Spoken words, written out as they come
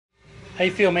How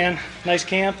you feel, man? Nice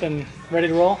camp and ready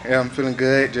to roll? Yeah, I'm feeling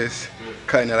good. Just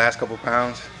cutting the last couple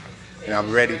pounds, and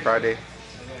I'm ready Friday.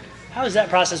 How has that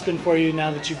process been for you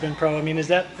now that you've been pro? I mean, is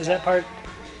that part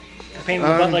a pain in the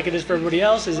butt Um, like it is for everybody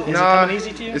else? Is it no, coming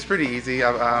easy to you? it's pretty easy.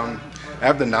 I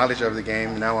have the knowledge of the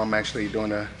game. Now I'm actually doing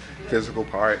the physical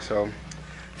part, so it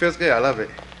feels good. I love it.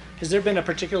 Has there been a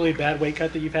particularly bad weight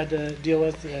cut that you've had to deal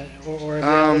with, or have they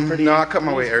all been No, I cut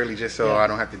my pretty weight easy? early just so Yeah. I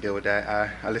don't have to deal with that.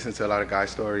 I listen to a lot of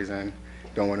guys' stories and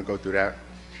don't want to go through that.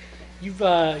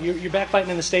 You're back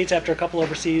fighting in the States after a couple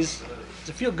overseas. Does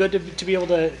it feel good to be able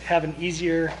to have an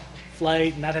easier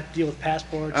flight and not have to deal with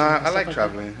passports? And I stuff like like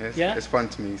traveling. that? Yeah. It's fun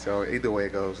to me. So either way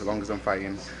it goes, as long as I'm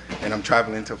fighting and I'm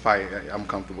traveling to fight, I'm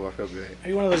comfortable. I feel good. Are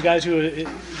you one of those guys who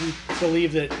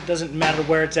believe that it doesn't matter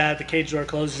where it's at, the cage door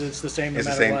closes, it's the same no It's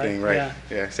the matter same what? thing, right? Yeah.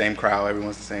 Yeah, same crowd,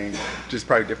 everyone's the same. Just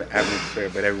probably different atmosphere,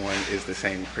 but everyone is the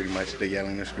same pretty much. The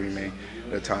yelling, the screaming,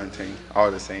 the taunting, all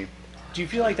the same. Do you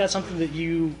feel like that's something that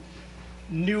you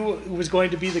knew was going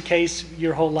to be the case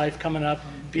your whole life coming up,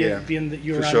 being that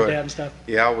you were for around sure. your dad and stuff?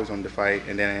 Yeah, I always wanted to fight,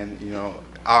 and then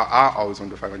I always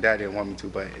wanted to fight. My dad didn't want me to,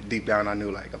 but deep down I knew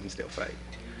like I'm gonna still fight.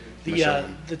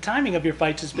 The timing of your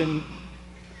fights has been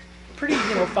pretty,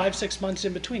 5-6 months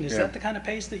in between. Is Yeah. that the kind of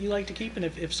pace that you like to keep? And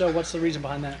if so, what's the reason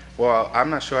behind that? Well, I'm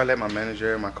not sure. I let my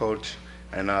manager, my coach,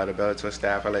 and the Bellator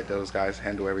staff. I let those guys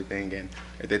handle everything, and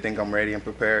if they think I'm ready and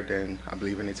prepared, then I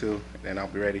believe in it too. Then I'll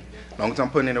be ready. As long as I'm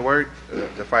putting in the work,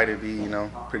 the fight will be,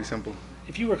 pretty simple.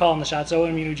 If you were calling the shots, though,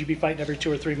 I mean, would you be fighting every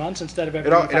 2 or 3 months instead of every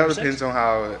It all 5 or 6? depends on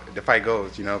how the fight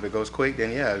goes. If it goes quick,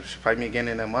 then yeah, fight me again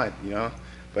in a month.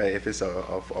 But if it's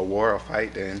a war or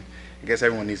fight, then I guess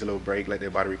everyone needs a little break, let their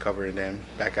body recover, and then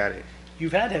back at it.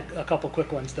 You've had a couple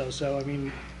quick ones, though, so I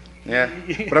mean. Yeah,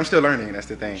 but I'm still learning. That's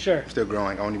the thing. Sure. I'm still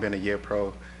growing. I've only been a year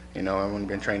pro. I've only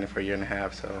been training for a year and a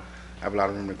half, so I have a lot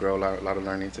of room to grow, a lot of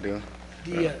learning to do.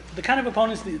 The kind of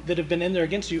opponents that have been in there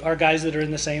against you are guys that are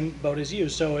in the same boat as you,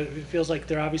 so it feels like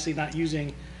they're obviously not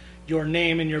using your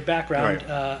name and your background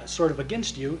sort of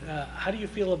against you. How do you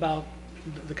feel about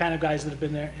the kind of guys that have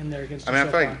been in there against you? I so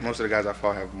feel far? like most of the guys I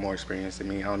fought have more experience than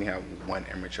me. I only have one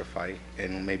amateur fight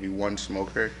and maybe one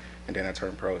smoker, and then I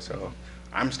turned pro. So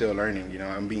I'm still learning.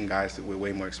 I'm beating guys with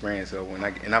way more experience. So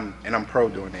I'm pro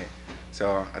doing it.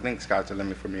 So I think sky's the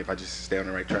limit for me if I just stay on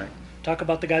the right track. Talk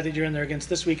about the guy that you're in there against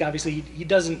this week. Obviously,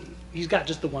 he's got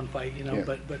just the one fight, Yeah.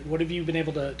 but what have you been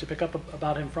able to pick up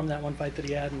about him from that one fight that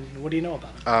he had, and what do you know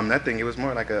about him? Nothing. It was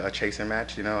more like a chasing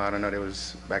match. I don't know. There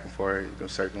was back and forth,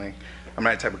 circling. I'm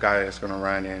not the type of guy that's gonna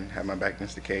run and have my back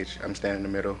against the cage. I'm standing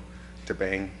in the middle to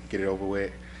bang, get it over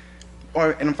with,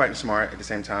 and I'm fighting smart at the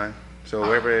same time. So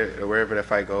wherever the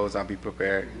fight goes, I'll be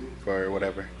prepared for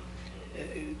whatever.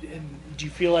 And do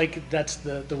you feel like that's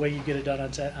the way you get it done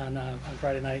on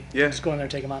Friday night? Yeah. Just go in there,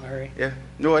 take him out in a hurry. Yeah.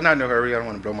 No, not in a hurry. I don't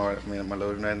want to blow my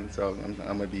load or nothing. So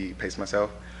I'm gonna pace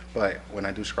myself. But when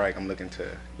I do strike, I'm looking to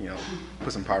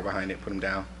put some power behind it, put him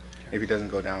down. If he doesn't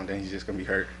go down, then he's just gonna be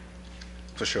hurt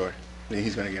for sure. Then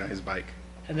he's gonna get on his bike.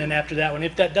 And then after that one,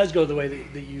 if that does go the way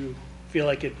that you feel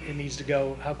like it needs to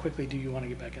go, how quickly do you want to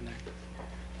get back in there?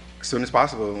 As soon as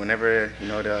possible. Whenever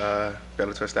the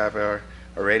Bellator staff are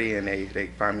ready and they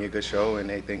find me a good show and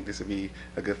they think this would be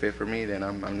a good fit for me, then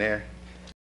I'm there.